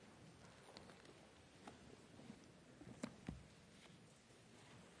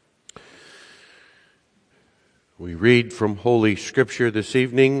We read from Holy Scripture this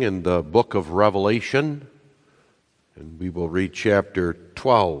evening in the book of Revelation, and we will read chapter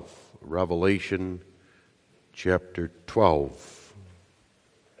 12, Revelation chapter 12.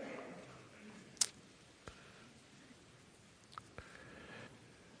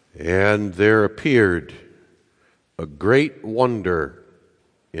 And there appeared a great wonder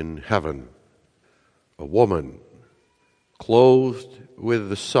in heaven, a woman clothed with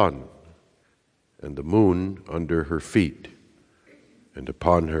the sun, and the moon under her feet, and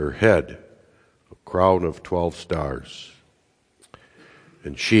upon her head a crown of 12 stars.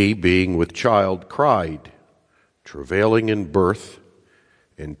 And she, being with child, cried, travailing in birth,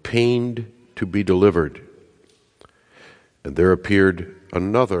 and pained to be delivered. And there appeared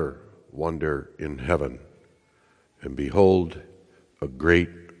another wonder in heaven, and behold, a great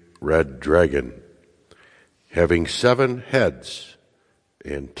red dragon, having 7 heads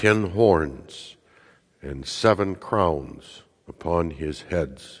and 10 horns, and 7 crowns upon his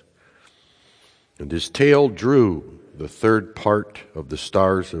heads. And his tail drew the 3rd part of the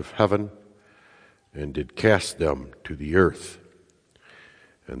stars of heaven, and did cast them to the earth.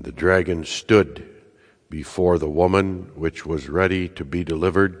 And the dragon stood before the woman which was ready to be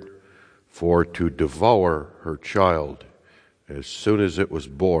delivered, for to devour her child as soon as it was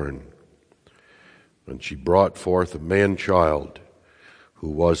born. And she brought forth a man-child, who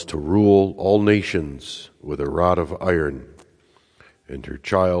was to rule all nations with a rod of iron. And her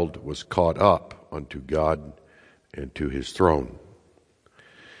child was caught up unto God and to his throne.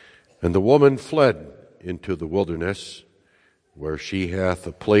 And the woman fled into the wilderness, where she hath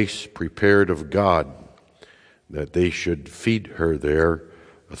a place prepared of God, that they should feed her there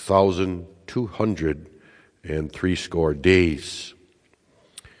 1,260 days.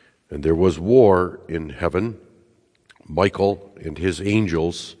 And there was war in heaven. Michael and his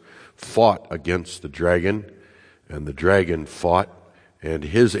angels fought against the dragon, and the dragon fought and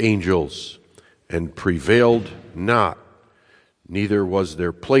his angels, and prevailed not. Neither was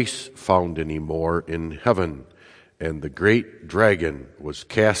their place found any more in heaven. And the great dragon was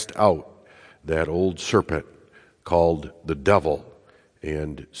cast out, that old serpent, called the devil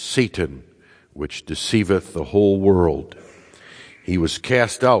and Satan, which deceiveth the whole world. He was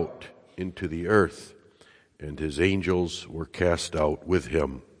cast out into the earth, and his angels were cast out with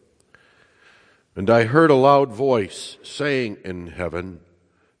him. And I heard a loud voice saying in heaven,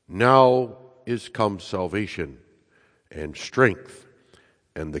 Now is come salvation, and strength,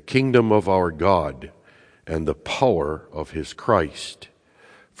 and the kingdom of our God, and the power of his Christ.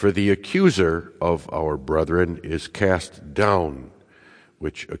 For the accuser of our brethren is cast down,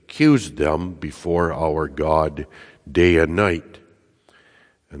 which accused them before our God day and night.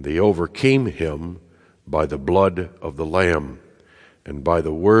 And they overcame him by the blood of the Lamb, and by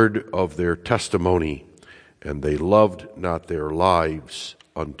the word of their testimony, and they loved not their lives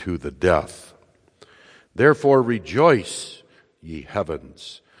unto the death. Therefore rejoice, ye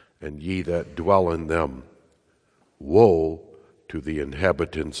heavens, and ye that dwell in them. Woe to the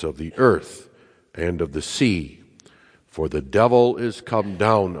inhabitants of the earth and of the sea, for the devil is come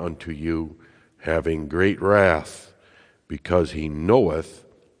down unto you, having great wrath, because he knoweth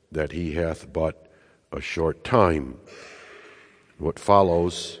that he hath but a short time. What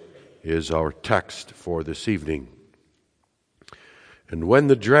follows is our text for this evening. And when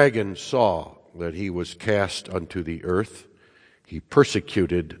the dragon saw that he was cast unto the earth, he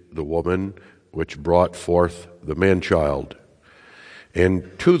persecuted the woman which brought forth the man-child.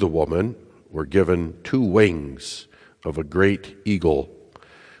 And to the woman were given 2 wings of a great eagle,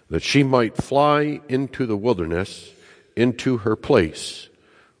 that she might fly into the wilderness, into her place,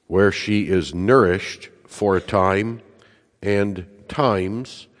 where she is nourished for a time, and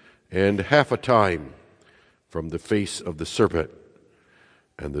times, and half a time, from the face of the serpent.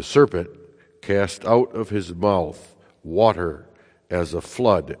 And the serpent cast out of his mouth water as a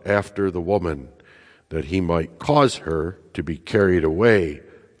flood after the woman, that he might cause her to be carried away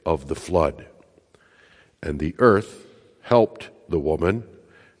of the flood. And the earth helped the woman,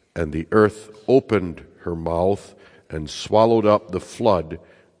 and the earth opened her mouth and swallowed up the flood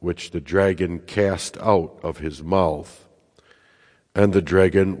which the dragon cast out of his mouth. And the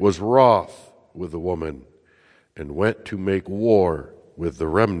dragon was wroth with the woman, and went to make war with the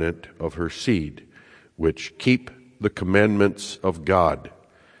remnant of her seed, which keep the commandments of God,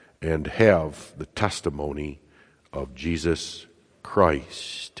 and have the testimony of Jesus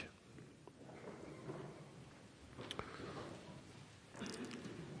Christ.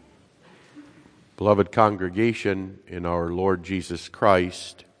 Beloved congregation in our Lord Jesus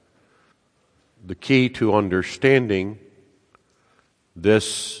Christ, the key to understanding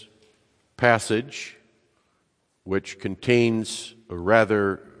this passage which contains a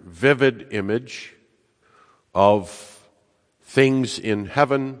rather vivid image of things in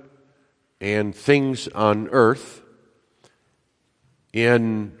heaven and things on earth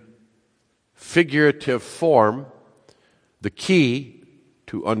in figurative form. The key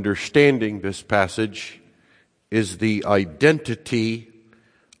to understanding this passage is the identity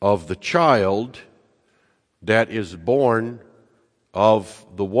of the child that is born of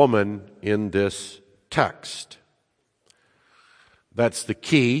the woman in this text. That's the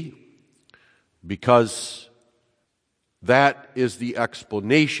key, because that is the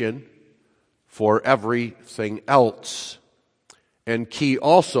explanation for everything else. And key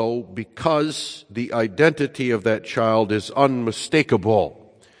also because the identity of that child is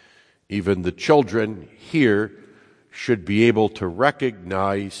unmistakable. Even the children here should be able to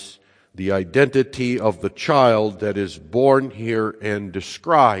recognize the identity of the child that is born here and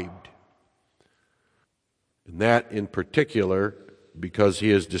described. And that in particular, because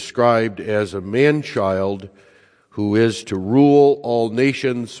he is described as a man-child who is to rule all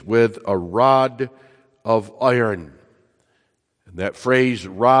nations with a rod of iron. And that phrase,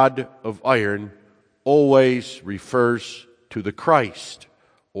 rod of iron, always refers to the Christ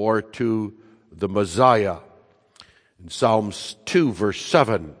or to the Messiah. In Psalms 2, verse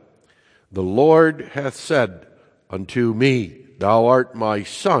 7, "The Lord hath said unto me, Thou art my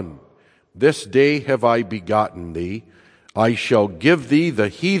son. This day have I begotten thee. I shall give thee the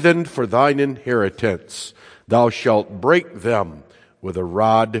heathen for thine inheritance. Thou shalt break them with a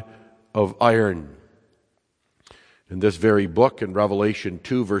rod of iron." In this very book, in Revelation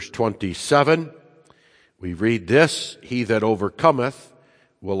 2, verse 27, we read this, "He that overcometh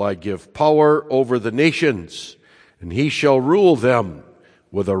will I give power over the nations, and he shall rule them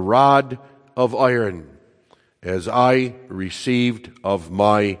with a rod of iron, as I received of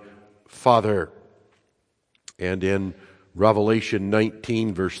my Father." And in Revelation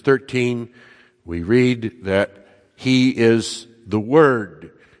 19, verse 13, we read that he is the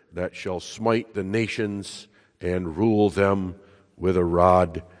Word that shall smite the nations and rule them with a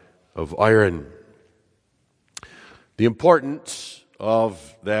rod of iron. The importance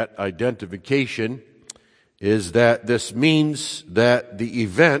of that identification is that this means that the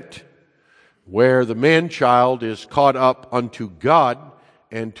event where the man-child is caught up unto God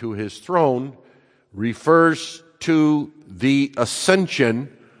and to his throne refers to the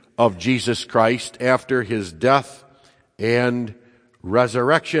ascension of Jesus Christ after his death and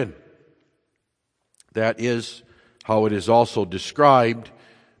resurrection. That is how it is also described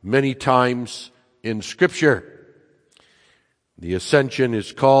many times in Scripture. The ascension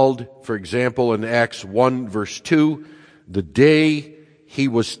is called, for example, in Acts 1, verse 2, the day he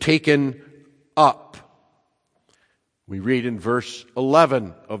was taken up. We read in verse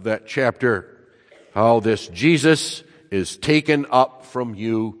 11 of that chapter how this Jesus is taken up from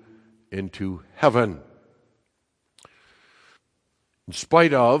you into heaven. In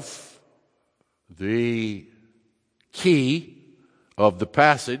spite of the key of the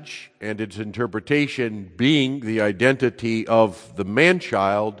passage and its interpretation being the identity of the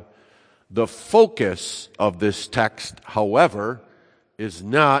man-child, the focus of this text, however, is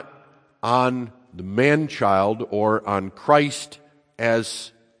not on the man-child or on Christ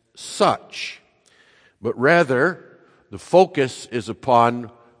as such, but rather the focus is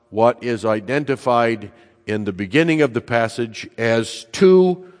upon what is identified in the beginning of the passage as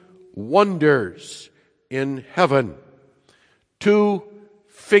two wonders in heaven. Two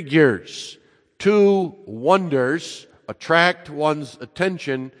figures, two wonders attract one's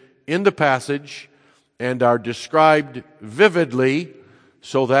attention in the passage and are described vividly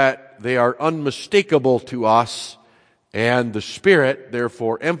so that they are unmistakable to us, and the Spirit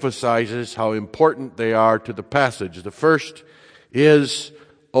therefore emphasizes how important they are to the passage. The first is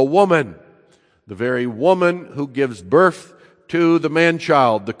a woman, the very woman who gives birth to the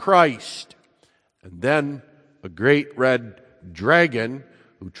man-child, the Christ. And then a great red dragon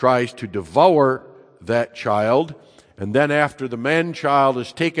who tries to devour that child. And then after the man-child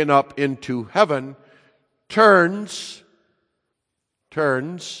is taken up into heaven, turns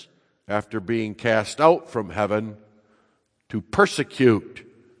after being cast out from heaven to persecute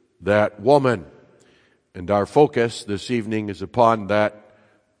that woman. And our focus this evening is upon that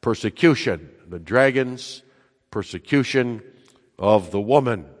persecution, the dragon's persecution of the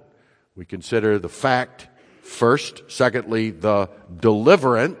woman. We consider the fact first, secondly, the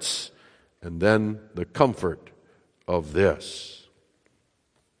deliverance, and then the comfort of this.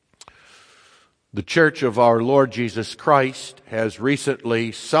 The Church of our Lord Jesus Christ has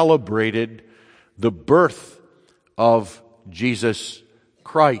recently celebrated the birth of Jesus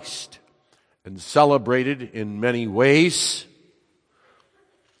Christ. and celebrated in many ways,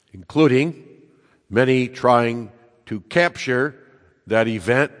 including many trying to capture that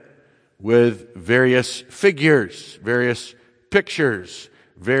event with various figures, various pictures,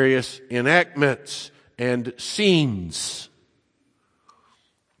 various enactments and scenes.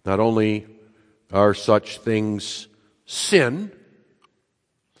 Not only are such things sin,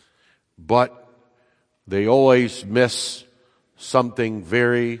 but they always miss something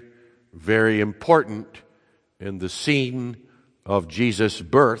very, very important in the scene of Jesus'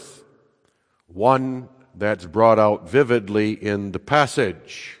 birth, one that's brought out vividly in the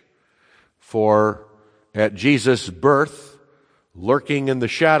passage. For at Jesus' birth, lurking in the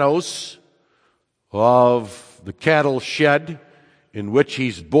shadows of the cattle shed in which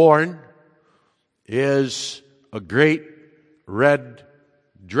he's born, is a great red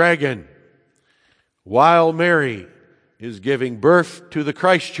dragon. While Mary is giving birth to the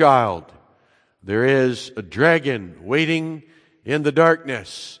Christ child, there is a dragon waiting in the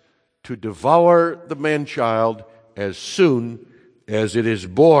darkness to devour the man-child as soon as it is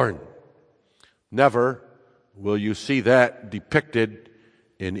born. Never will you see that depicted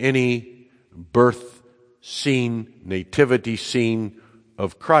in any birth scene, nativity scene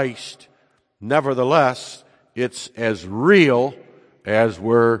of Christ. Nevertheless, it's as real as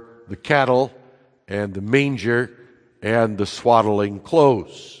were the cattle and the manger and the swaddling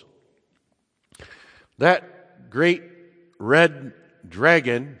clothes. That great red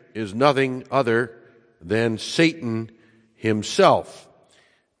dragon is nothing other than Satan himself.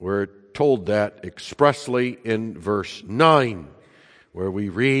 We're told that expressly in verse 9, where we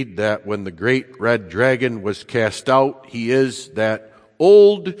read that when the great red dragon was cast out, he is that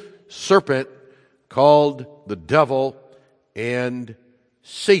old serpent called the devil and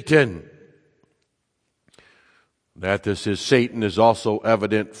Satan. That this is Satan is also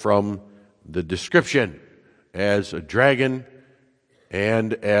evident from the description as a dragon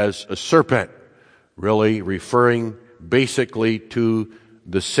and as a serpent, really referring basically to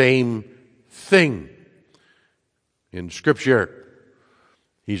the same thing in Scripture.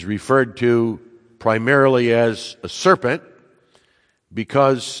 He's referred to primarily as a serpent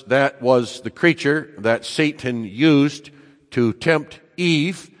because that was the creature that Satan used to tempt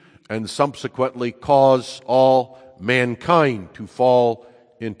Eve and subsequently cause all mankind to fall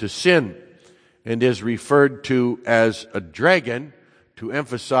into sin, and is referred to as a dragon to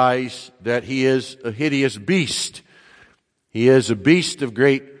emphasize that he is a hideous beast. He is a beast of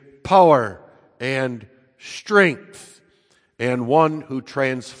great power and strength, and one who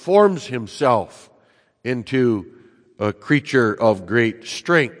transforms himself into a creature of great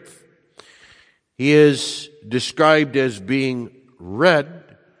strength. He is described as being red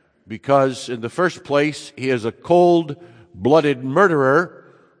because, in the first place, he is a cold-blooded murderer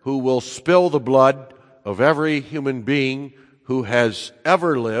who will spill the blood of every human being who has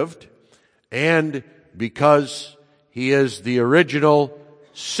ever lived, and because he is the original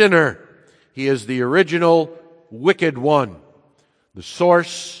sinner. He is the original wicked one, the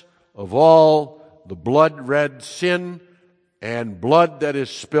source of all the blood-red sin and blood that is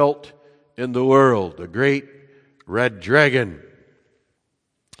spilt in the world, the great red dragon.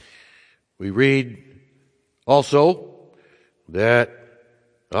 We read also that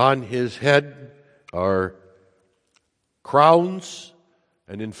on his head are crowns,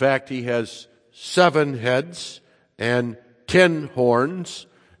 and in fact he has 7 heads and 10 horns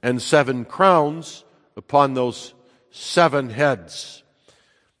and 7 crowns upon those 7 heads.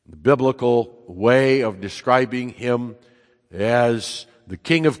 The biblical way of describing him as the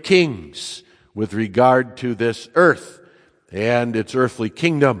King of Kings with regard to this earth and its earthly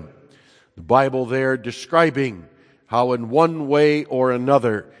kingdom. The Bible there describing how in one way or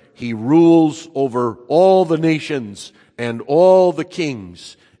another he rules over all the nations and all the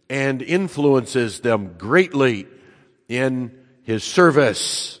kings and influences them greatly in his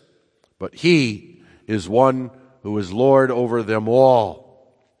service. But he is one who is Lord over them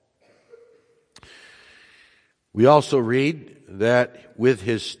all. We also read that with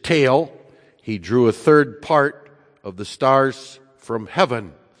his tail he drew a third part of the stars from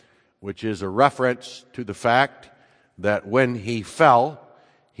heaven, which is a reference to the fact that when he fell,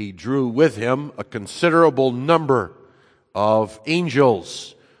 he drew with him a considerable number of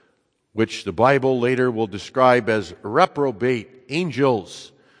angels, which the Bible later will describe as reprobate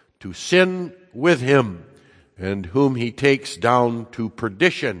angels, to sin with him, and whom he takes down to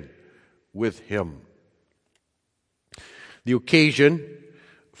perdition with him. The occasion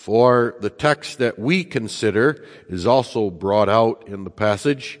for the text that we consider is also brought out in the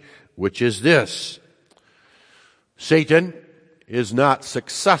passage, which is this: Satan is not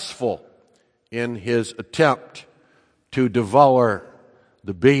successful in his attempt to devour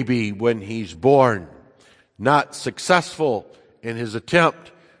the baby when he's born, not successful in his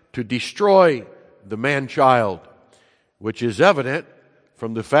attempt to destroy the man-child, which is evident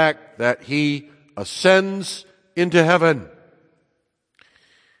from the fact that he ascends into heaven.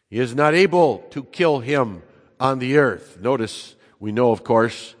 He is not able to kill him on the earth. Notice, we know, of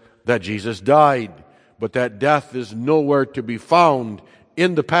course, that Jesus died, but that death is nowhere to be found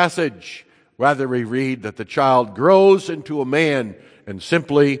in the passage. Rather, we read that the child grows into a man and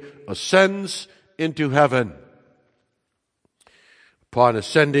simply ascends into heaven. Upon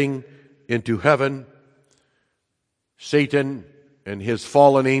ascending into heaven, Satan and his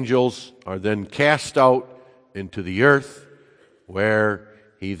fallen angels are then cast out into the earth, where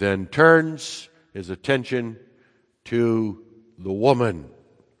he then turns his attention to the woman.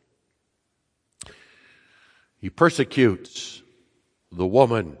 He persecutes the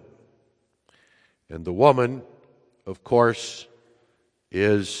woman. And the woman, of course,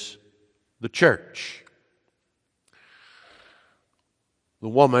 is the church. The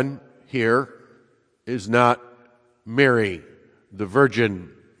woman here is not Mary, the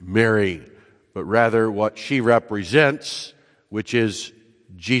Virgin Mary, but rather what she represents, which is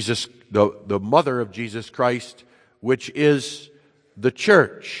Jesus, the mother of Jesus Christ, which is the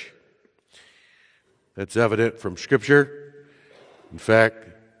church. That's evident from Scripture. In fact,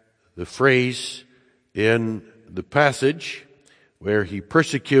 the phrase in the passage where he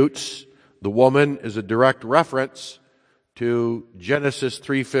persecutes the woman is a direct reference to Genesis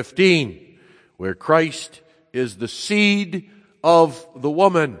 3:15, where Christ is the seed of the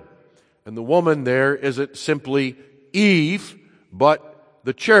woman. And the woman there isn't simply Eve, but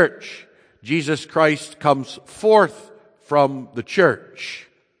the church. Jesus Christ comes forth from the church.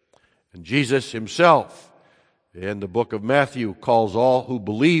 And Jesus himself, in the book of Matthew, calls all who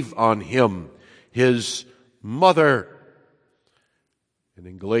believe on him his mother. And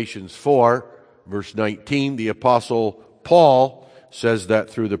in Galatians 4, verse 19, the Apostle Paul says that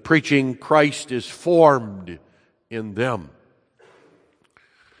through the preaching, Christ is formed in them.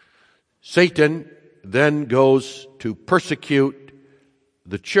 Satan then goes to persecute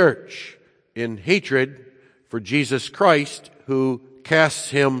the church in hatred for Jesus Christ, who casts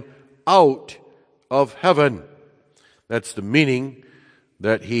him out of heaven. That's the meaning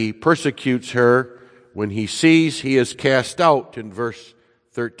that he persecutes her when he sees he is cast out in verse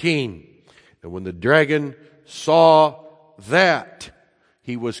 13. And when the dragon saw that,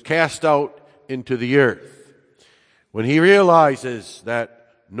 he was cast out into the earth. When he realizes that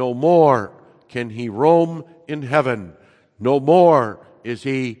no more can he roam in heaven, no more is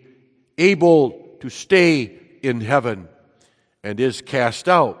he able to stay in heaven, and is cast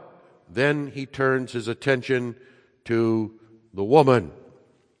out, then he turns his attention to the woman.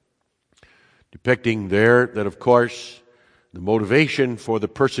 Depicting there that, of course, the motivation for the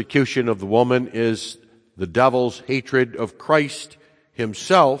persecution of the woman is the devil's hatred of Christ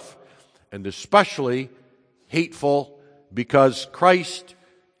himself, and especially hateful because Christ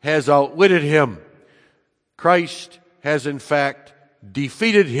has outwitted him. Christ has in fact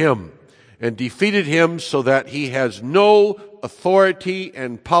defeated him, and defeated him so that he has no authority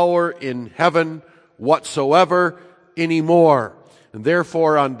and power in heaven whatsoever anymore. And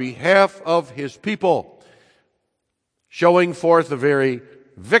therefore, on behalf of his people, showing forth the very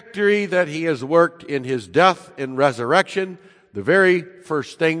victory that he has worked in his death and resurrection, the very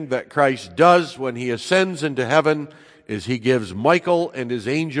first thing that Christ does when he ascends into heaven is he gives Michael and his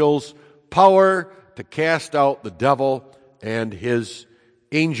angels power to cast out the devil and his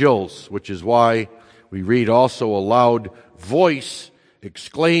angels, which is why we read also a loud voice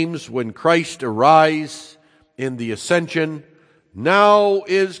exclaims when Christ arrives in the ascension, "Now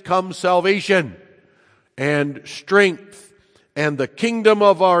is come salvation and strength and the kingdom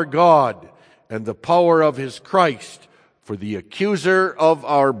of our God and the power of his Christ, for the accuser of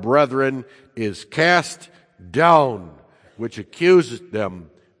our brethren is cast down, which accuses them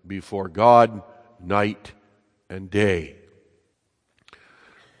before God night and day."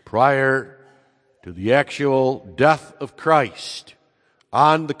 Prior to the actual death of Christ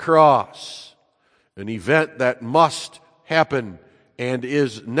on the cross, an event that must happen and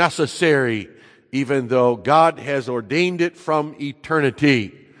is necessary, even though God has ordained it from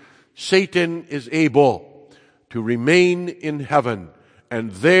eternity, Satan is able to remain in heaven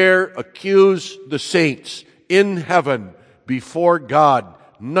and there accuse the saints in heaven before God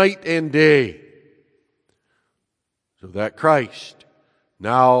night and day, so that Christ,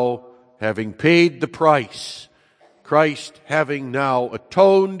 now having paid the price, Christ having now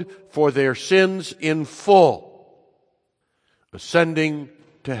atoned for their sins in full, ascending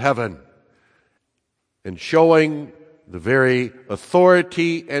to heaven, and showing the very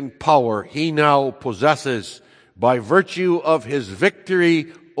authority and power he now possesses by virtue of his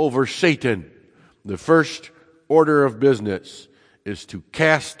victory over Satan. The first order of business is to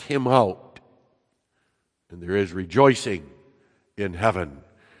cast him out. And there is rejoicing in heaven,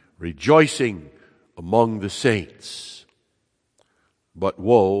 rejoicing among the saints. But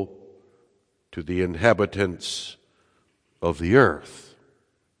woe to the inhabitants of the earth.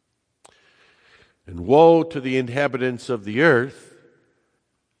 And woe to the inhabitants of the earth,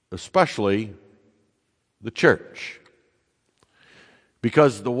 especially the church.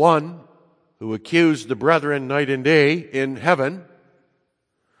 Because the one who accused the brethren night and day in heaven,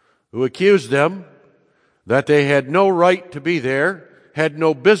 who accused them that they had no right to be there, had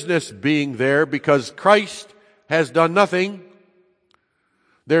no business being there because Christ has done nothing,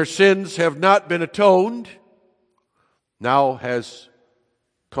 their sins have not been atoned, now has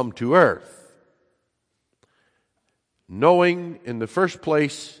come to earth. Knowing in the first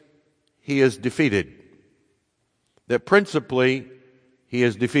place he is defeated, that principally he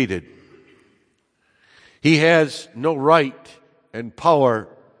is defeated. He has no right and power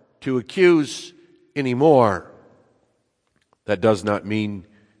to accuse anymore. That does not mean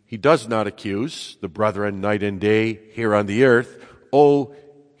he does not accuse the brethren night and day here on the earth. Oh,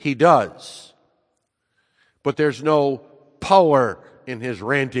 he does. But there's no power in his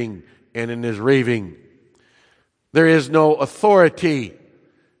ranting and in his raving. There is no authority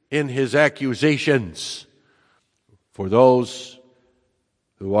in his accusations. For those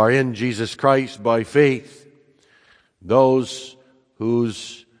who are in Jesus Christ by faith, those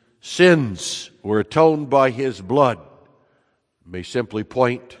whose sins were atoned by his blood, may simply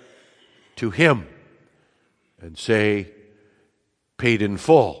point to him and say, paid in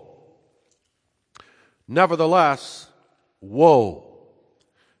full. Nevertheless, woe,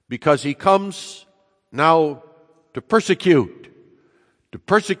 because he comes now to persecute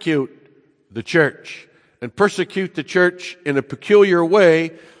the church, and persecute the church in a peculiar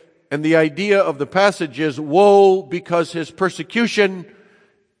way. And the idea of the passage is woe because his persecution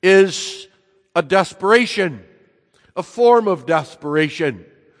is a desperation, a form of desperation,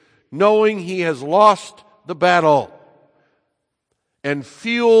 knowing he has lost the battle and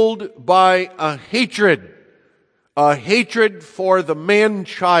fueled by a hatred for the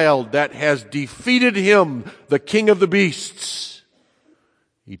man-child that has defeated him, the king of the beasts.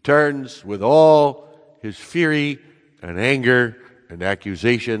 He turns with all his fury and anger and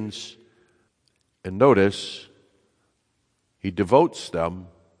accusations, and notice, he devotes them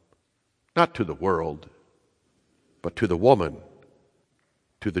not to the world, but to the woman,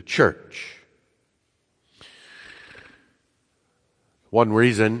 to the church. One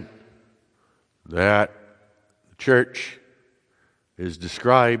reason that the church is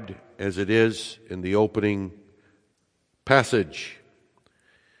described as it is in the opening passage,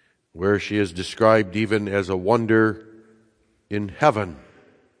 where she is described even as a wonder in heaven.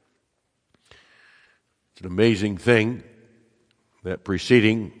 It's an amazing thing that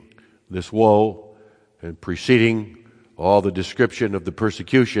preceding this woe and preceding all the description of the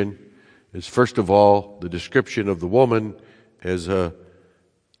persecution is first of all the description of the woman as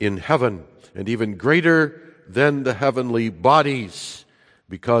in heaven, and even greater than the heavenly bodies,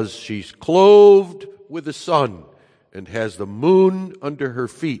 because she's clothed with the sun and has the moon under her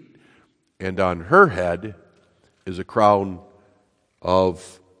feet, and on her head is a crown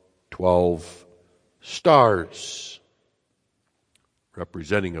of 12 stars,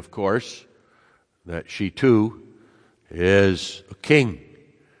 representing, of course, that she too is a king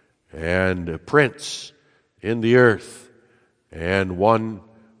and a prince in the earth, and one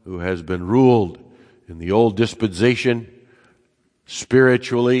who has been ruled in the old dispensation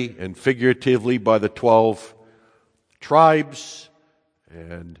spiritually and figuratively by the 12 tribes,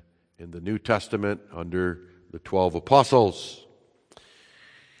 and in the New Testament under the 12 apostles.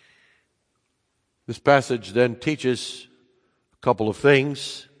 This passage then teaches a couple of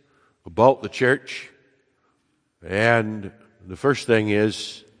things about the church, and the first thing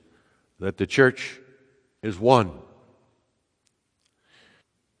is that the church is one.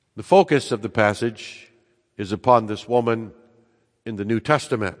 The focus of the passage is upon this woman in the New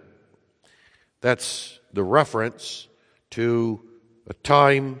Testament. That's the reference to a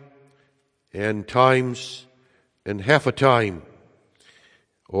time and times and half a time,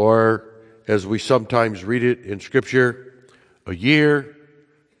 or as we sometimes read it in Scripture, a year,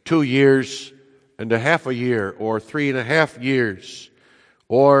 2 years, and a half a year, or 3.5 years,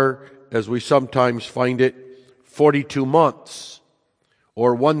 or as we sometimes find it, 42 months,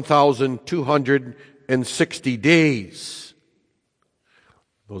 or 1,260 days.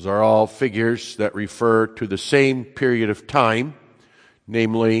 Those are all figures that refer to the same period of time,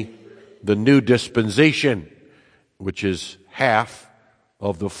 namely the new dispensation, which is half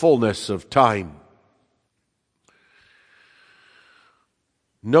of the fullness of time.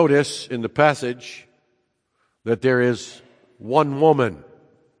 Notice in the passage that there is one woman,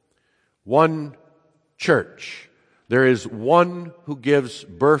 one church. There is one who gives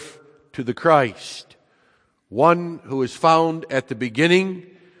birth to the Christ, one who is found at the beginning,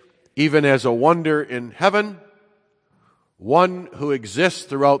 even as a wonder in heaven, one who exists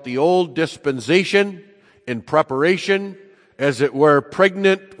throughout the old dispensation in preparation, as it were,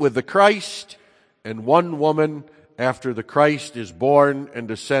 pregnant with the Christ, and one woman after the Christ is born and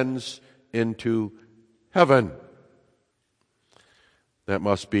descends into heaven. That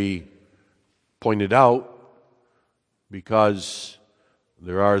must be pointed out because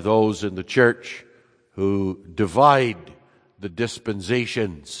there are those in the church who divide the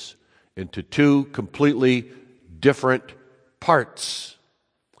dispensations into two completely different parts,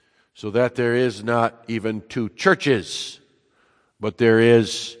 so that there is not even two churches, but there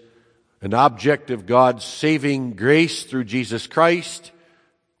is an object of God's saving grace through Jesus Christ,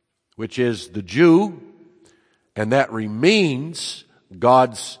 which is the Jew, and that remains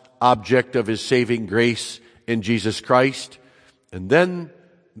God's object of his saving grace in Jesus Christ. And then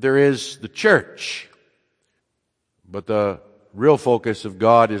there is the church. But the real focus of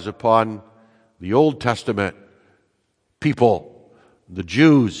God is upon the Old Testament people, the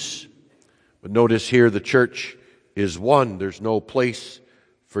Jews. But notice here the church is one. There's no place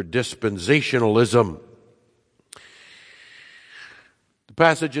for dispensationalism. The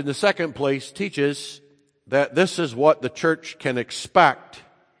passage in the second place teaches that this is what the church can expect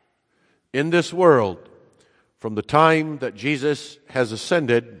in this world from the time that Jesus has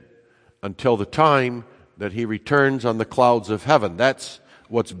ascended until the time that he returns on the clouds of heaven. That's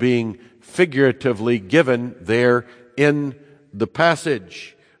what's being figuratively given there in the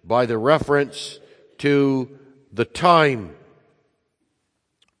passage by the reference to the time.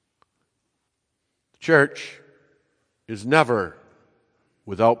 The church is never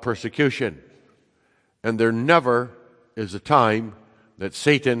without persecution, and there never is a time that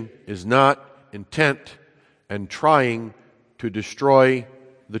Satan is not intent and trying to destroy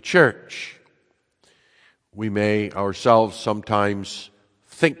the church. We may ourselves sometimes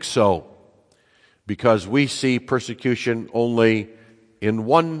think so, because we see persecution only in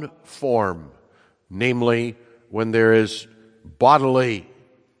one form, namely when there is bodily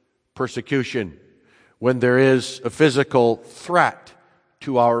persecution, when there is a physical threat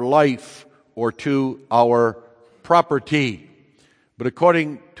to our life or to our property. But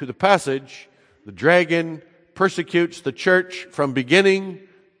according to the passage, the dragon persecutes the church from beginning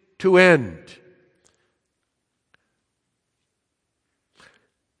to end.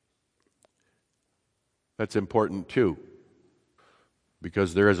 That's important too,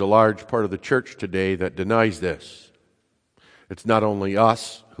 because there is a large part of the church today that denies this. It's not only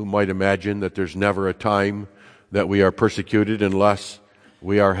us who might imagine that there's never a time that we are persecuted unless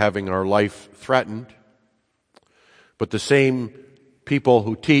we are having our life threatened, but the same people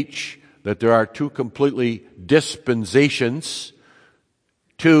who teach that there are two completely dispensations,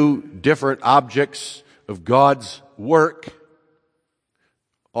 two different objects of God's work,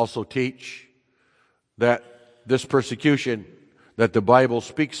 also teach that this persecution that the Bible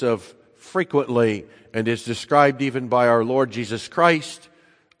speaks of frequently and is described even by our Lord Jesus Christ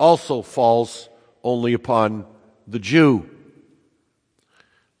also falls only upon the Jew.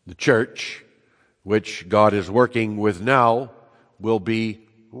 The church, which God is working with now, will be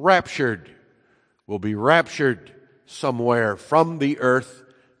raptured somewhere from the earth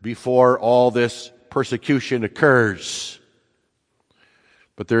before all this persecution occurs.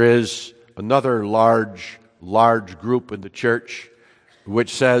 But there is another large group in the church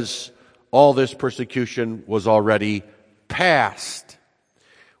which says all this persecution was already past.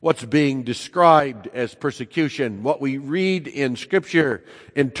 What's being described as persecution, what we read in Scripture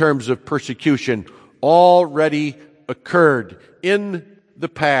in terms of persecution, already occurred in the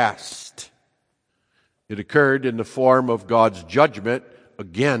past. It occurred in the form of God's judgment,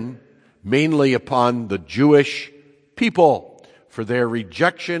 again, mainly upon the Jewish people for their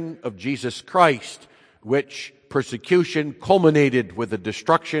rejection of Jesus Christ, which persecution culminated with the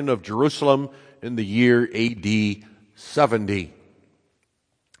destruction of Jerusalem in the year AD 70.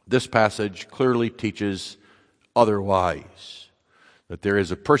 This passage clearly teaches otherwise, that there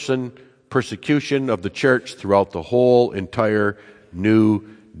is a persecution of the church throughout the whole entire new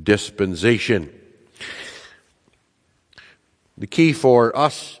dispensation. The key for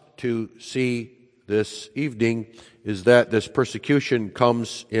us to see this evening is that this persecution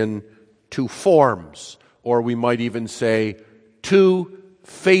comes in two forms, or we might even say two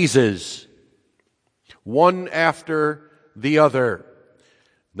phases, one after the other.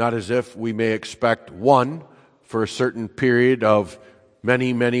 Not as if we may expect one for a certain period of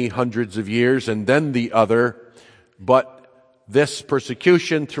many, many hundreds of years and then the other, but this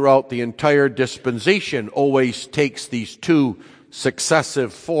persecution throughout the entire dispensation always takes these two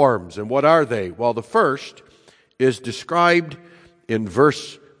successive forms. And what are they? Well, the first is described in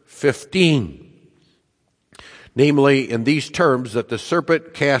verse 15. Namely, in these terms, that the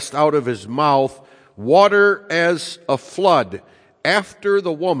serpent cast out of his mouth water as a flood after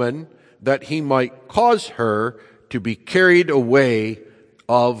the woman, that he might cause her to be carried away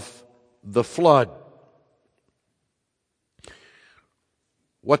of the flood.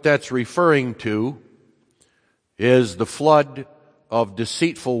 What that's referring to is the flood of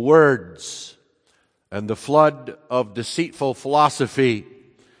deceitful words, and the flood of deceitful philosophy,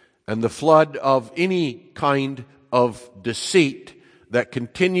 and the flood of any kind of deceit that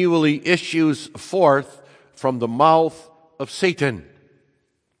continually issues forth from the mouth of Satan.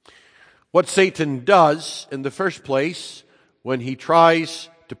 What Satan does in the first place when he tries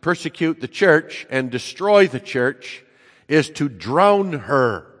to persecute the church and destroy the church is to drown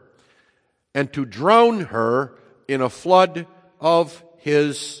her, and to drown her in a flood of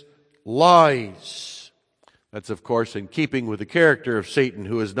his lies. That's, of course, in keeping with the character of Satan,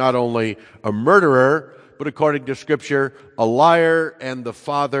 who is not only a murderer, but according to Scripture, a liar and the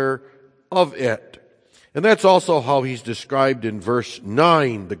father of it. And that's also how he's described in verse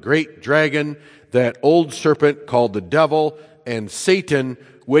 9, the great dragon, that old serpent called the devil and Satan,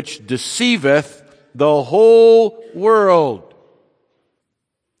 which deceiveth the whole world.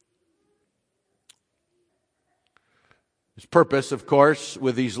 His purpose, of course,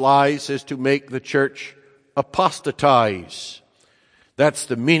 with these lies is to make the church apostatize. That's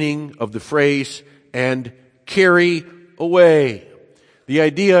the meaning of the phrase, and carry away. The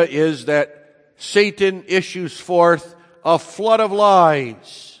idea is that Satan issues forth a flood of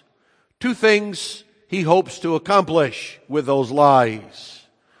lies. Two things he hopes to accomplish with those lies.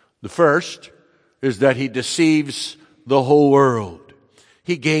 The first is that he deceives the whole world.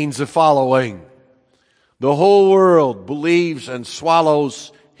 He gains a following. The whole world believes and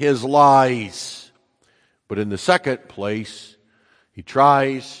swallows his lies. But in the second place, he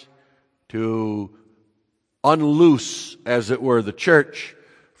tries to unloose, as it were, the church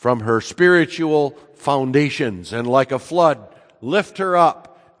from her spiritual foundations, and like a flood, lift her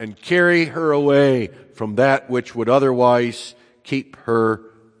up and carry her away from that which would otherwise keep her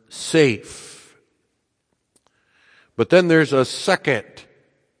safe. But then there's a second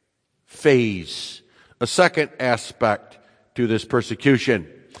phase, a second aspect to this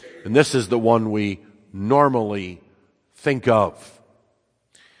persecution. And this is the one we normally think of.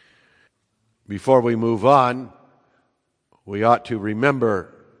 Before we move on, we ought to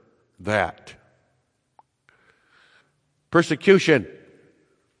remember that. Persecution.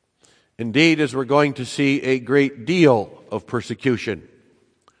 Indeed, as we're going to see, a great deal of persecution.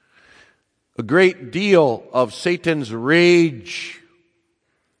 A great deal of Satan's rage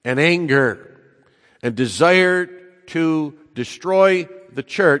and anger and desire to destroy the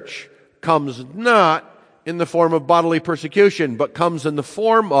church comes not in the form of bodily persecution, but comes in the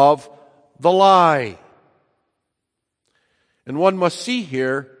form of the lie. And one must see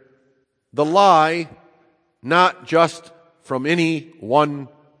here the lie not just from any one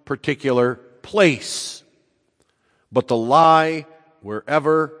particular place, but the lie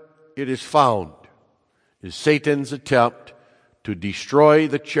wherever it is found is Satan's attempt to destroy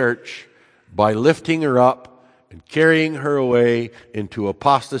the church by lifting her up and carrying her away into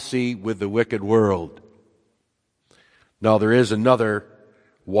apostasy with the wicked world. Now there is another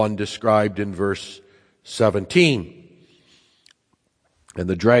one described in verse 17. And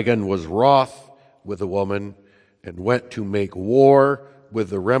the dragon was wroth with the woman, and went to make war with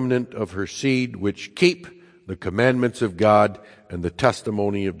the remnant of her seed, which keep the commandments of God and the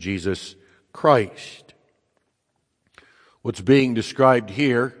testimony of Jesus Christ. What's being described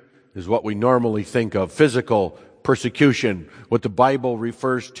here is what we normally think of, physical persecution, what the Bible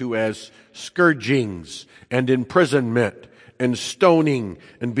refers to as scourgings and imprisonment and stoning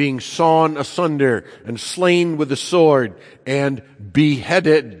and being sawn asunder and slain with the sword and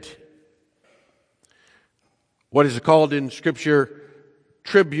beheaded. What is called in Scripture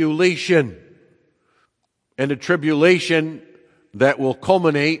tribulation. And a tribulation that will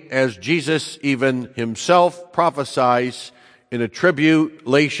culminate, as Jesus even himself prophesies, in a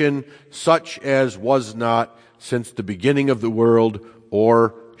tribulation such as was not since the beginning of the world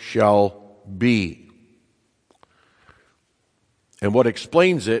or shall be. And what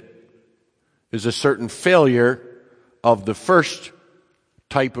explains it is a certain failure of the first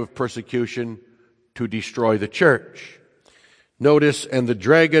type of persecution to destroy the church. Notice, and the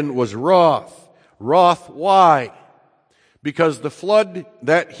dragon was wroth. Wroth, why? Because the flood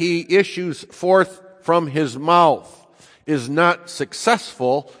that he issues forth from his mouth is not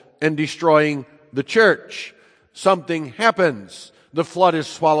successful in destroying the church. Something happens. The flood is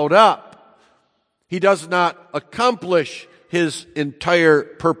swallowed up. He does not accomplish his entire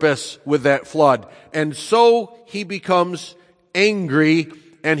purpose with that flood. And so he becomes angry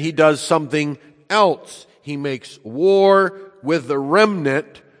and he does something else. He makes war with the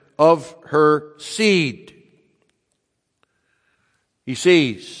remnant of her seed. He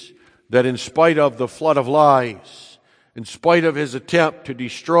sees that in spite of the flood of lies, in spite of his attempt to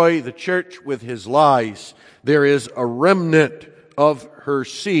destroy the church with his lies, there is a remnant of her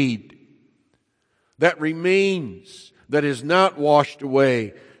seed that remains, that is not washed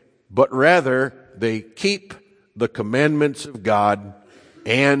away, but rather they keep the commandments of God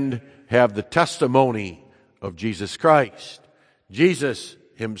and have the testimony of Jesus Christ. Jesus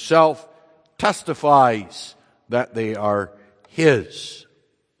himself testifies that they are his.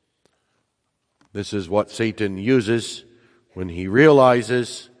 This is what Satan uses when he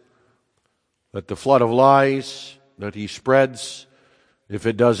realizes that the flood of lies that he spreads, if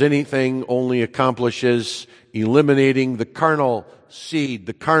it does anything, only accomplishes eliminating the carnal seed,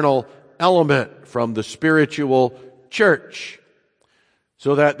 the carnal element from the spiritual church,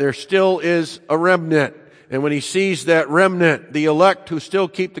 so that there still is a remnant. And when he sees that remnant, the elect who still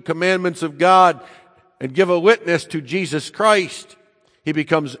keep the commandments of God and give a witness to Jesus Christ, he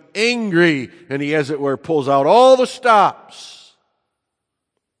becomes angry and he, as it were, pulls out all the stops.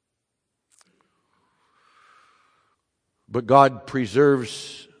 But God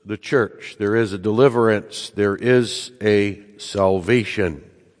preserves the church. There is a deliverance. There is a salvation.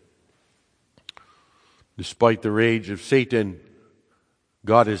 Despite the rage of Satan,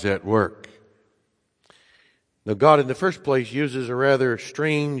 God is at work. Now, God, in the first place, uses a rather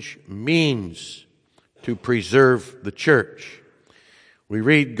strange means to preserve the church. We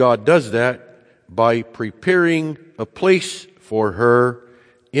read God does that by preparing a place for her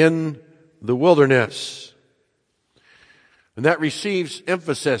in the wilderness. And that receives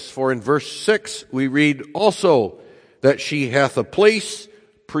emphasis, for in verse 6 we read also that she hath a place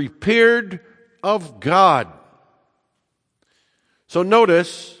prepared of God. So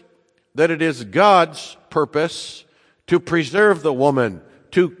notice that it is God's purpose to preserve the woman,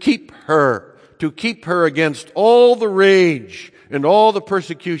 to keep her against all the rage and all the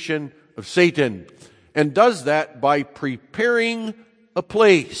persecution of Satan, and does that by preparing a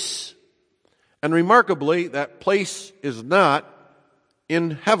place. And remarkably, that place is not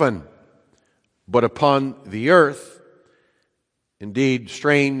in heaven, but upon the earth. Indeed,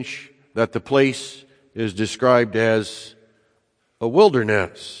 strange that the place is described as a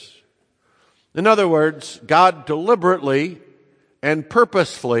wilderness. In other words, God deliberately and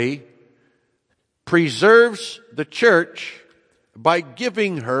purposefully preserves the church by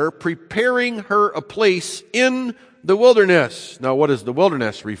preparing her a place in the wilderness. Now, what does the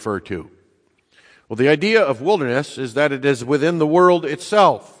wilderness refer to? Well, the idea of wilderness is that it is within the world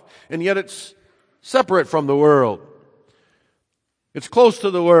itself, and yet it's separate from the world. It's close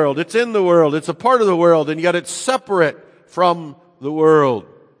to the world, it's in the world, it's a part of the world, and yet it's separate from the world.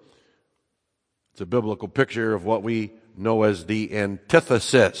 It's a biblical picture of what we know as the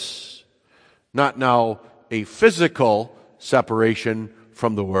antithesis. Not now a physical separation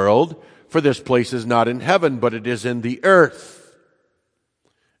from the world, for this place is not in heaven, but it is in the earth.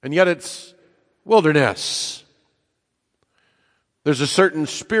 And yet it's wilderness. There's a certain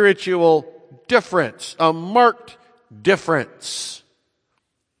spiritual difference, a marked difference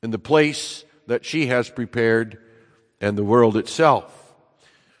in the place that she has prepared and the world itself.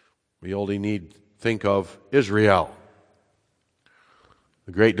 We only need think of Israel.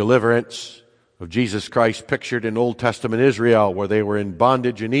 The great deliverance of Jesus Christ pictured in Old Testament Israel, where they were in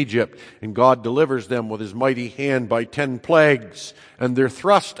bondage in Egypt, and God delivers them with his mighty hand by 10 plagues, and they're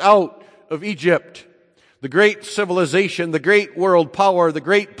thrust out of Egypt. The great civilization, the great world power, the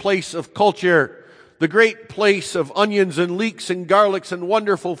great place of culture, the great place of onions and leeks and garlics and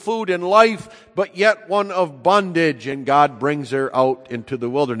wonderful food and life, but yet one of bondage, and God brings her out into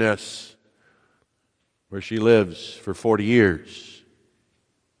the wilderness, where she lives for 40 years.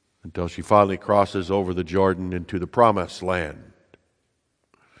 Until she finally crosses over the Jordan into the promised land.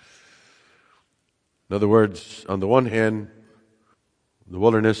 In other words, on the one hand, the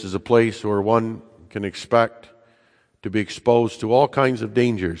wilderness is a place where one can expect to be exposed to all kinds of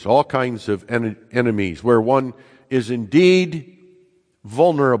dangers, all kinds of enemies, where one is indeed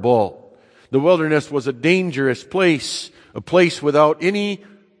vulnerable. The wilderness was a dangerous place, a place without any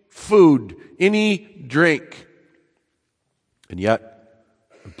food, any drink, and yet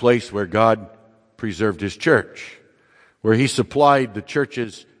a place where God preserved His church, where He supplied the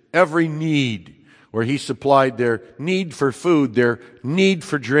church's every need, where He supplied their need for food, their need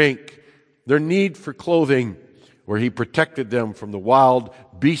for drink, their need for clothing, where He protected them from the wild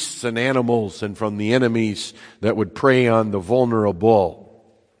beasts and animals and from the enemies that would prey on the vulnerable.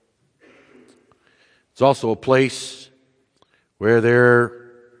 It's also a place where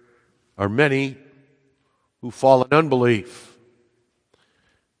there are many who fall in unbelief.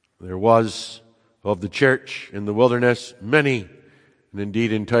 There was of the church in the wilderness many, and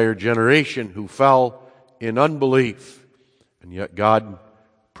indeed entire generation, who fell in unbelief, and yet God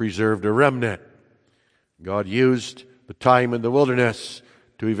preserved a remnant. God used the time in the wilderness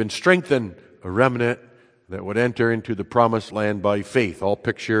to even strengthen a remnant that would enter into the promised land by faith. All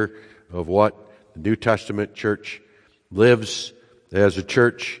picture of what the New Testament church lives as a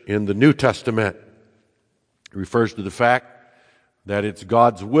church in the New Testament. It refers to the fact that it's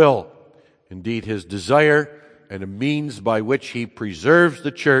God's will, indeed His desire, and a means by which He preserves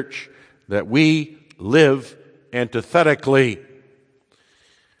the church, that we live antithetically.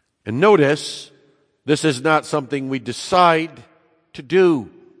 And notice, this is not something we decide to do.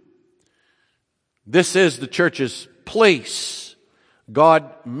 This is the church's place.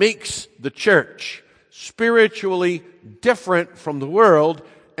 God makes the church spiritually different from the world,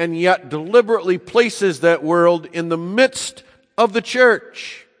 and yet deliberately places that world in the midst of the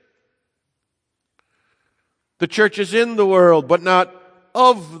church. The church is in the world, but not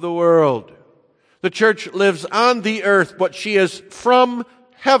of the world. The church lives on the earth, but she is from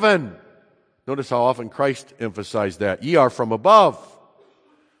heaven. Notice how often Christ emphasized that. Ye are from above.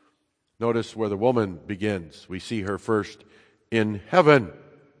 Notice where the woman begins. We see her first in heaven.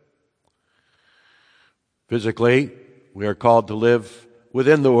 Physically, we are called to live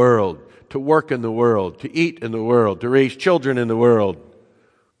within the world, to work in the world, to eat in the world, to raise children in the world,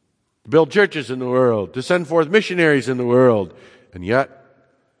 to build churches in the world, to send forth missionaries in the world, and yet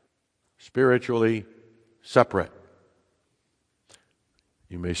spiritually separate.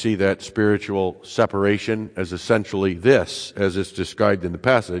 You may see that spiritual separation as essentially this, as it's described in the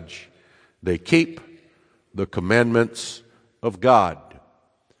passage. They keep the commandments of God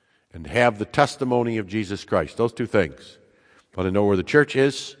and have the testimony of Jesus Christ. Those two things. Want to know where the church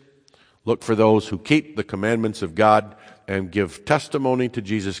is? Look for those who keep the commandments of God and give testimony to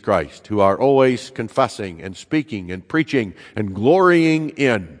Jesus Christ, who are always confessing and speaking and preaching and glorying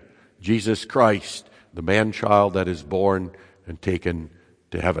in Jesus Christ, the man-child that is born and taken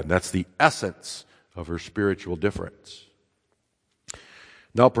to heaven. That's the essence of her spiritual difference.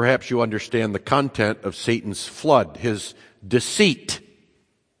 Now perhaps you understand the content of Satan's flood, his deceit.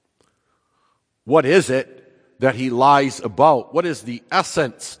 What is it that he lies about? What is the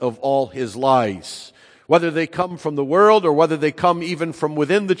essence of all his lies? Whether they come from the world or whether they come even from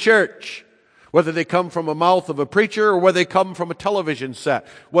within the church. Whether they come from a mouth of a preacher or whether they come from a television set.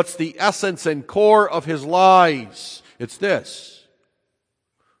 What's the essence and core of his lies? It's this.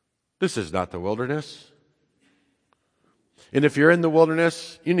 This is not the wilderness. And if you're in the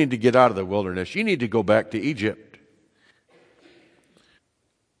wilderness, you need to get out of the wilderness. You need to go back to Egypt.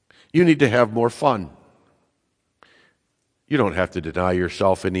 You need to have more fun. You don't have to deny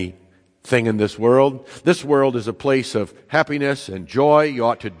yourself anything in this world. This world is a place of happiness and joy. You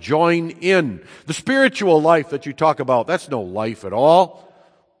ought to join in. The spiritual life that you talk about, that's no life at all.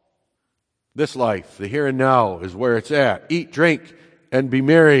 This life, the here and now, is where it's at. Eat, drink, and be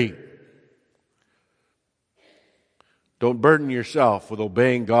merry. Don't burden yourself with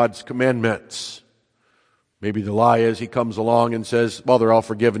obeying God's commandments. Maybe the lie is he comes along and says, well, they're all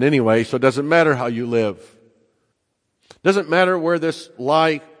forgiven anyway, so it doesn't matter how you live. It doesn't matter where this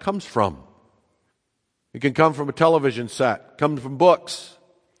lie comes from. It can come from a television set, come from books,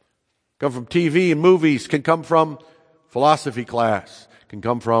 come from TV and movies, can come from philosophy class, can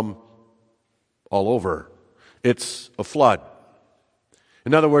come from all over. It's a flood.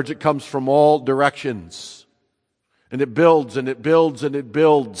 In other words, it comes from all directions. And it builds and it builds and it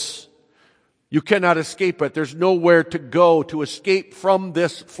builds. You cannot escape it. There's nowhere to go to escape from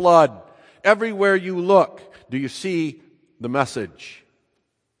this flood. Everywhere you look, do you see the message?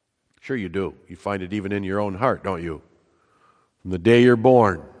 Sure you do. You find it even in your own heart, don't you? From the day you're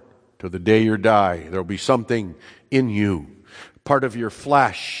born to the day you die, there'll be something in you, part of your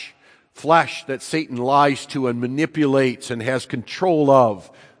flesh that Satan lies to and manipulates and has control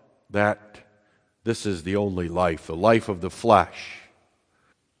of, that This is the only life, the life of the flesh.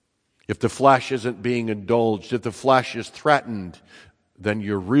 If the flesh isn't being indulged, if the flesh is threatened, then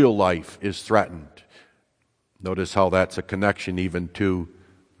your real life is threatened. Notice how that's a connection even to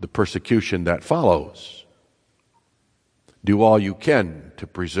the persecution that follows. Do all you can to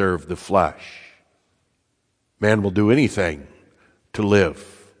preserve the flesh. Man will do anything to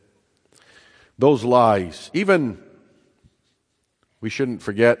live. Those lies, even, we shouldn't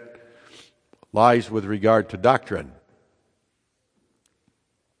forget, lies with regard to doctrine.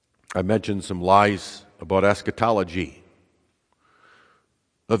 I mentioned some lies about eschatology.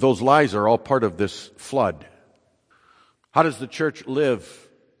 Those lies are all part of this flood. How does the church live?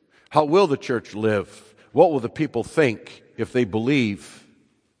 How will the church live? What will the people think if they believe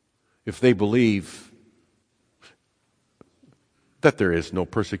that there is no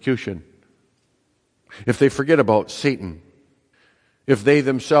persecution? If they forget about Satan, if they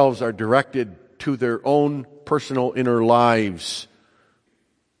themselves are directed to their own personal inner lives,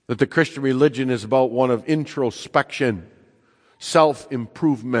 that the Christian religion is about one of introspection,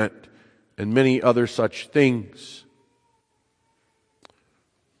 self-improvement, and many other such things.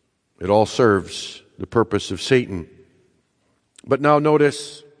 It all serves the purpose of Satan. But now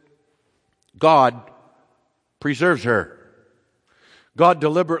notice, God preserves her. God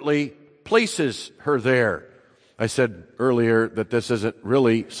deliberately places her there. I said earlier that this isn't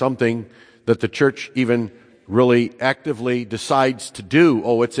really something that the church even really actively decides to do.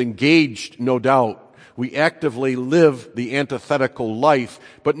 Oh, it's engaged, no doubt. We actively live the antithetical life.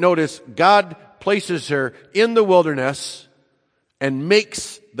 But notice, God places her in the wilderness and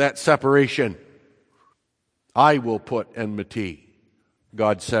makes that separation. I will put enmity,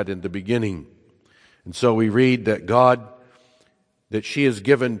 God said in the beginning. And so we read that she is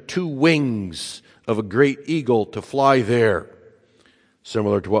given 2 wings of a great eagle to fly there.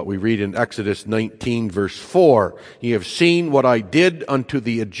 Similar to what we read in Exodus 19 verse 4. Ye have seen what I did unto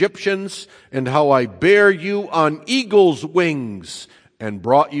the Egyptians, and how I bare you on eagle's wings, and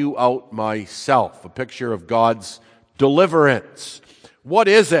brought you out myself. A picture of God's deliverance. What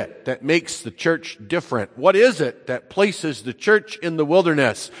is it that makes the church different? What is it that places the church in the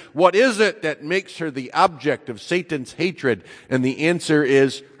wilderness? What is it that makes her the object of Satan's hatred? And the answer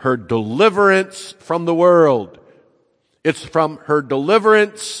is her deliverance from the world. It's from her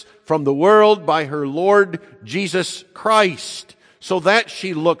deliverance from the world by her Lord Jesus Christ. So that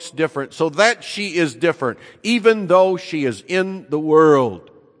she looks different, so that she is different, even though she is in the world.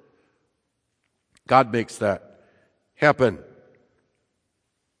 God makes that happen.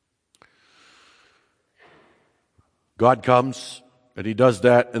 God comes, and He does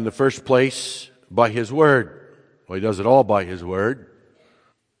that in the first place by His Word. Well, He does it all by His Word.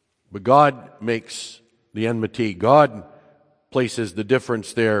 But God makes the enmity. God places the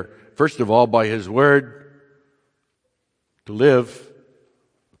difference there, first of all, by His Word, to live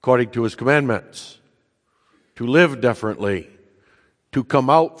according to His commandments, to live differently, to come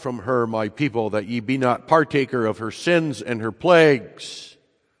out from her, my people, that ye be not partaker of her sins and her plagues.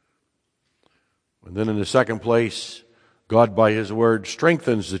 And then in the second place, God by His Word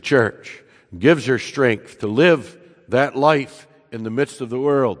strengthens the church, gives her strength to live that life in the midst of the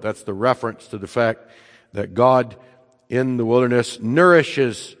world. That's the reference to the fact that God in the wilderness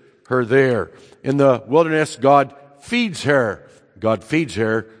nourishes her there. In the wilderness, God feeds her. God feeds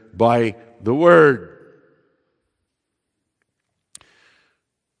her by the Word.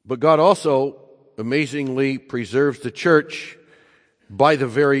 But God also amazingly preserves the church by the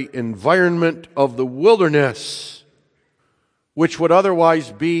very environment of the wilderness, which would otherwise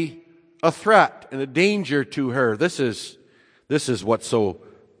be a threat and a danger to her. This is what's so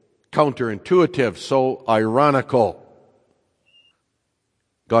counterintuitive, so ironical.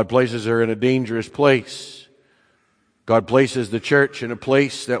 God places her in a dangerous place. God places the church in a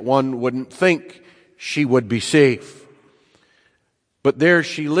place that one wouldn't think she would be safe. But there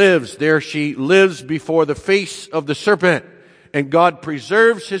she lives before the face of the serpent, and God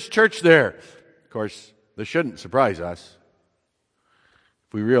preserves His church there. Of course, this shouldn't surprise us.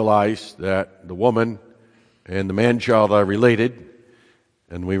 If we realize that the woman and the man-child are related,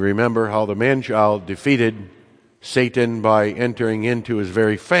 and we remember how the man-child defeated Satan by entering into his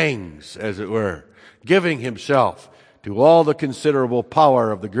very fangs, as it were, giving himself to all the considerable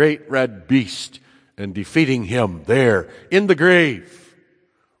power of the great red beast and defeating him there in the grave.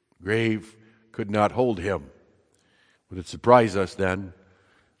 Grave could not hold him. Would it surprise us then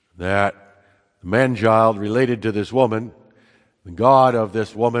that the man-child related to this woman, the God of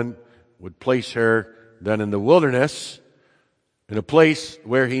this woman, would place her then in the wilderness, in a place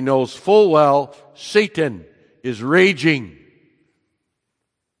where He knows full well Satan is raging.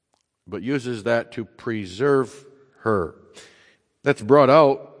 but uses that to preserve her. That's brought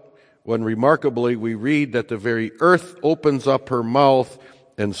out when remarkably we read that the very earth opens up her mouth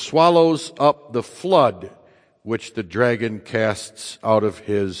and swallows up the flood which the dragon casts out of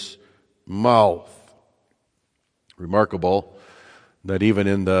his mouth. Remarkable that even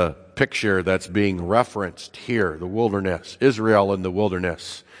in the picture that's being referenced here, the wilderness, Israel in the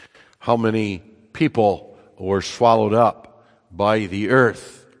wilderness, how many people were swallowed up by the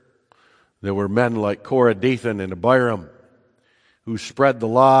earth. There were men like Korah, Dathan, and Abiram who spread the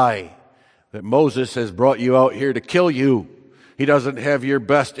lie that Moses has brought you out here to kill you. He doesn't have your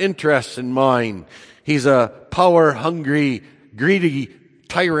best interests in mind. He's a power-hungry, greedy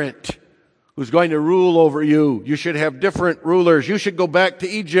tyrant who's going to rule over you. You should have different rulers. You should go back to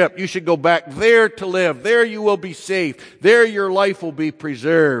Egypt. You should go back there to live. There you will be safe. There your life will be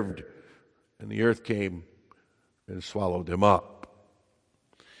preserved. And the earth came and swallowed them up.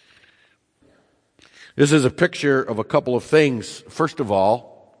 This is a picture of a couple of things. First of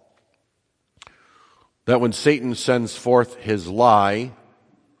all, that when Satan sends forth his lie,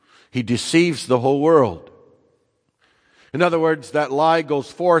 he deceives the whole world. In other words, that lie goes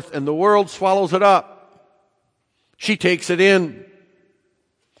forth and the world swallows it up. She takes it in.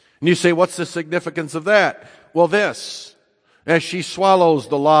 And you say, what's the significance of that? Well, this, as she swallows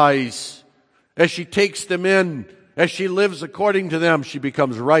the lies, as she takes them in, as she lives according to them, she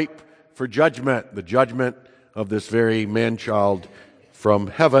becomes ripe for judgment, the judgment of this very man-child from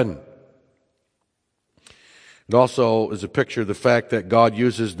heaven. It also is a picture of the fact that God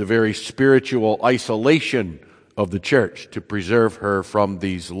uses the very spiritual isolation of the church to preserve her from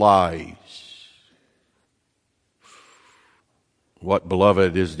these lies. What,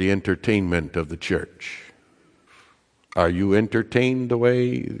 beloved, is the entertainment of the church? Are you entertained the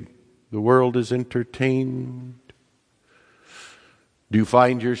way the world is entertained? Do you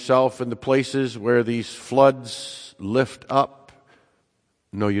find yourself in the places where these floods lift up?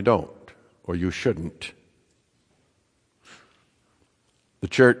 No, you don't, or you shouldn't. The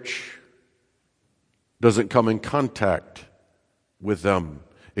church doesn't come in contact with them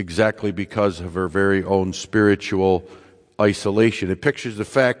exactly because of her very own spiritual isolation. It pictures the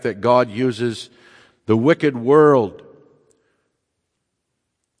fact that God uses the wicked world,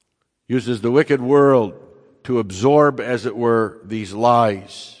 to absorb, as it were, these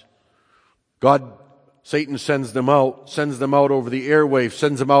lies. Satan sends them out over the airwaves,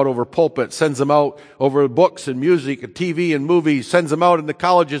 sends them out over pulpits, sends them out over books and music and TV and movies, sends them out in the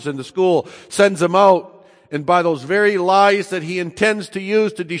colleges and the school, sends them out, and by those very lies that he intends to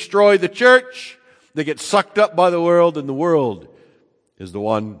use to destroy the church, they get sucked up by the world, and the world is the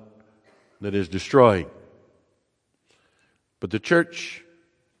one that is destroyed. But the church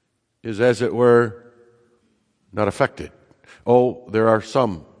is, as it were, not affected. Oh, there are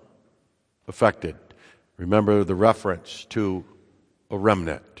some affected. Remember the reference to a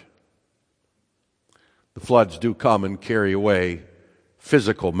remnant. The floods do come and carry away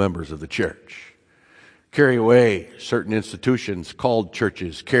physical members of the church, carry away certain institutions called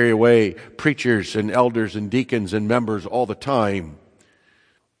churches, carry away preachers and elders and deacons and members all the time.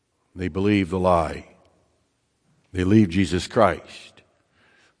 They believe the lie. They leave Jesus Christ.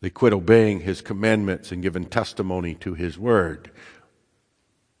 They quit obeying his commandments and giving testimony to his word.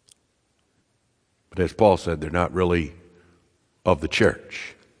 But as Paul said, they're not really of the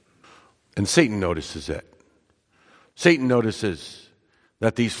church. And Satan notices it. Satan notices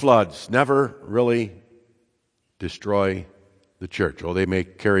that these floods never really destroy the church. Oh, they may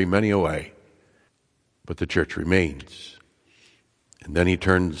carry many away, but the church remains. And then he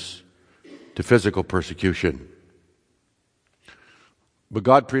turns to physical persecution. But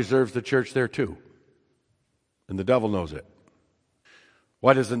God preserves the church there too. And the devil knows it.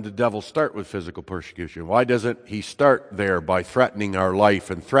 Why doesn't the devil start with physical persecution? Why doesn't he start there by threatening our life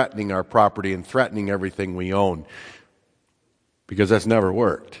and threatening our property and threatening everything we own? Because that's never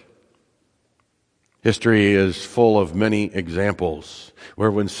worked. History is full of many examples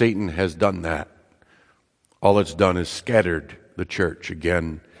where when Satan has done that, all it's done is scattered the church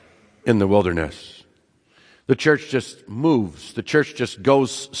again in the wilderness. The church just moves. The church just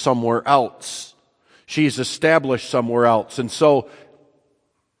goes somewhere else. She's established somewhere else. And so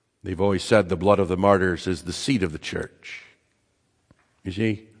they've always said the blood of the martyrs is the seed of the church. You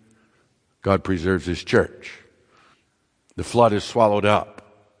see, God preserves his church. The flood is swallowed up.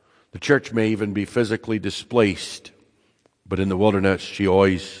 The church may even be physically displaced, but in the wilderness she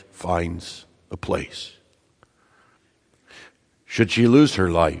always finds a place. Should she lose her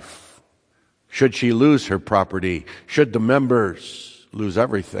life? Should she lose her property? Should the members lose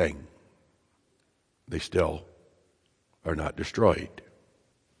everything? They still are not destroyed.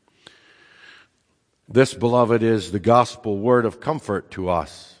 This, beloved, is the gospel word of comfort to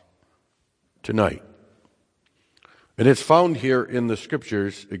us tonight. And it's found here in the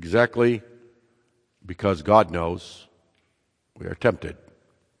Scriptures exactly because God knows we are tempted.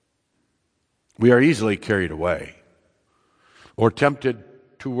 We are easily carried away or tempted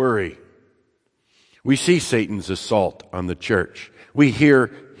to worry. We see Satan's assault on the church. We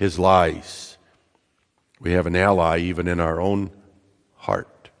hear his lies. We have an ally even in our own heart.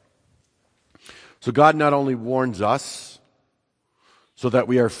 So God not only warns us so that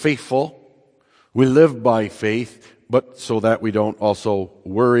we are faithful, we live by faith, but so that we don't also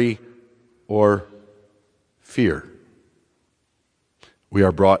worry or fear. We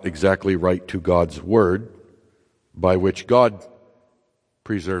are brought exactly right to God's word, by which God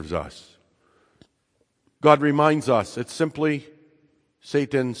preserves us. God reminds us it's simply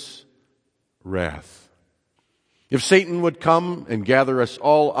Satan's wrath. If Satan would come and gather us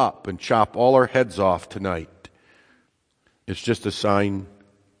all up and chop all our heads off tonight, it's just a sign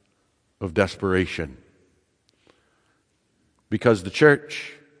of desperation. Because the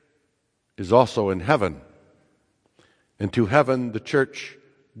church is also in heaven, and to heaven the church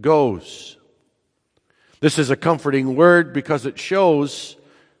goes. This is a comforting word because it shows,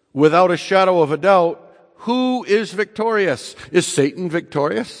 without a shadow of a doubt, who is victorious. Is Satan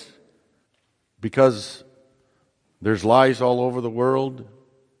victorious? Because there's lies all over the world.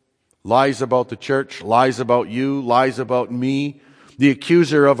 Lies about the church, lies about you, lies about me, the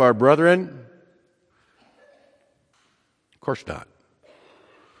accuser of our brethren. Of course not.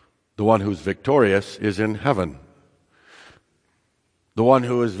 The one who's victorious is in heaven. The one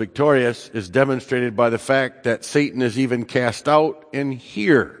who is victorious is demonstrated by the fact that Satan is even cast out in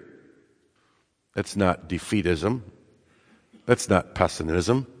here. That's not defeatism. That's not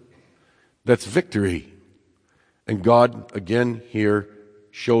pessimism. That's victory. And God, again, here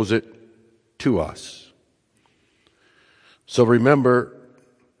shows it to us. So remember,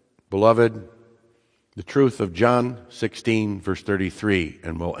 beloved, the truth of John 16, verse 33,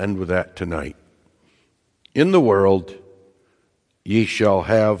 and we'll end with that tonight. In the world, ye shall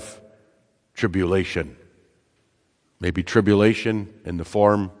have tribulation. Maybe tribulation in the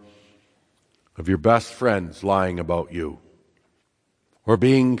form of your best friends lying about you, or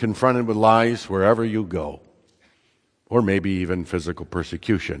being confronted with lies wherever you go, or maybe even physical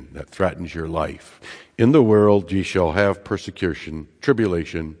persecution that threatens your life. In the world ye shall have persecution,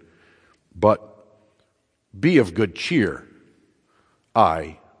 tribulation, but be of good cheer.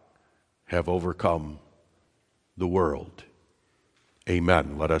 I have overcome the world.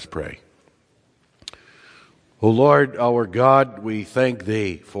 Amen. Let us pray. O Lord, our God, we thank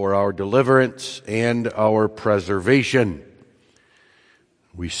Thee for our deliverance and our preservation.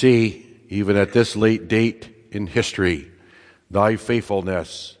 We see, even at this late date in history, Thy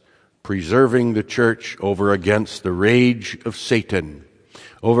faithfulness, preserving the church over against the rage of Satan,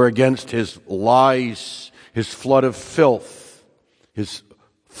 over against his lies, his flood of filth, his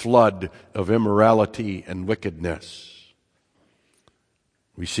flood of immorality and wickedness.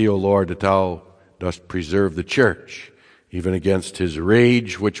 We see, O Lord, that Thou dost preserve the church, even against his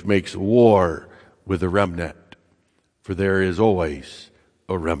rage, which makes war with the remnant. For there is always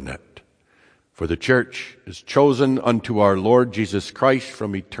a remnant. For the church is chosen unto our Lord Jesus Christ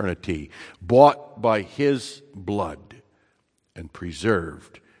from eternity, bought by his blood, and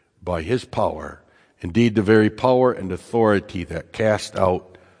preserved by his power, indeed the very power and authority that cast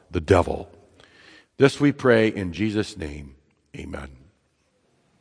out the devil. This we pray in Jesus' name. Amen.